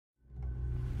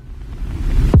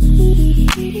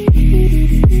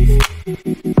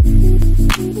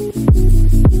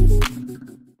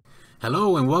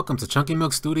Hello and welcome to Chunky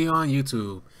Milk Studio on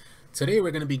YouTube. Today we're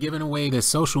going to be giving away this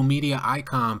social media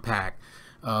icon pack.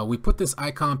 We put this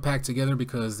icon pack together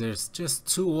because there's just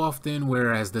too often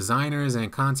where as designers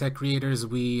and content creators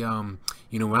we're on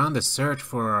the search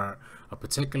for a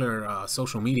particular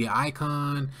social media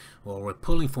icon, or we're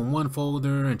pulling from one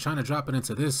folder and trying to drop it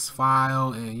into this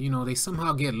file, and they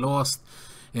somehow get lost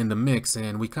in the mix,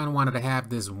 and we kind of wanted to have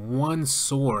this one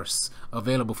source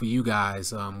available for you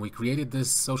guys. We created this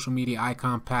social media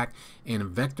icon pack in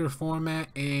vector format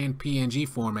and PNG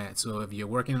format. So if you're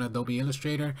working in Adobe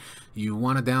Illustrator, you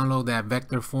want to download that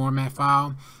vector format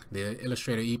file, the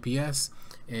Illustrator EPS,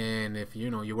 and if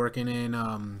you're working in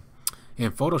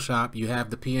Photoshop, you have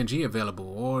the PNG available,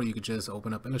 or you could just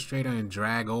open up Illustrator and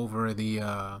drag over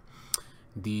the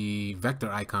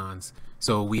vector icons.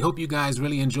 So we hope you guys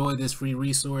really enjoy this free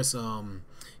resource.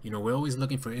 We're always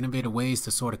looking for innovative ways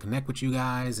to sort of connect with you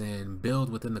guys and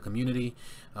build within the community.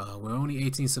 We're only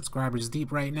 18 subscribers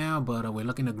deep right now, but we're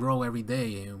looking to grow every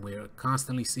day, and we're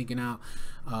constantly seeking out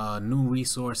new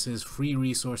resources, free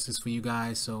resources for you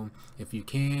guys. So if you're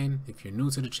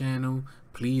new to the channel,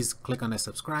 please click on that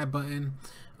subscribe button.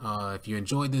 If you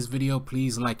enjoyed this video,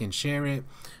 please like and share it.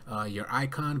 Your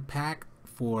icon pack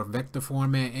for vector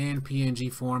format and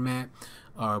PNG format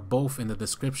are both in the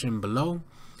description below,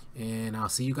 and I'll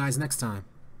see you guys next time.